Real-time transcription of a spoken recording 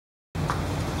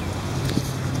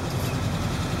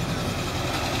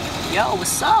Yo,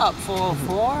 what's up,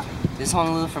 404? This is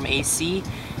Honolulu from AC,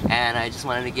 and I just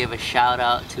wanted to give a shout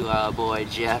out to our boy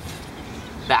Jeff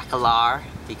Bacalar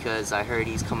because I heard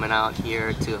he's coming out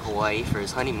here to Hawaii for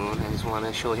his honeymoon. I just want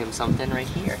to show him something right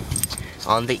here.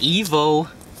 On the Evo.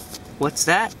 What's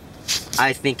that?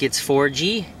 I think it's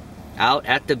 4G. Out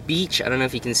at the beach. I don't know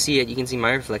if you can see it. You can see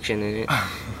my reflection in it.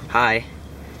 Hi.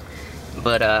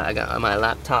 But I got my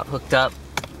laptop hooked up.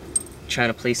 Trying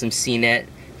to play some CNET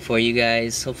for you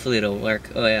guys. Hopefully it'll work.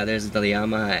 Oh yeah, there's the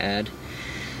Yamaha ad.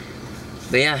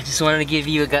 But yeah, just wanted to give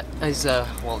you guys,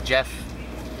 well, Jeff,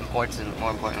 more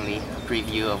importantly, a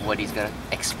preview of what he's gonna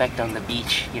expect on the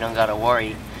beach. You don't gotta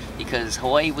worry, because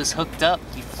Hawaii was hooked up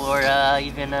before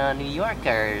even New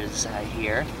Yorkers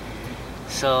here.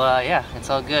 So yeah, it's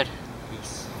all good.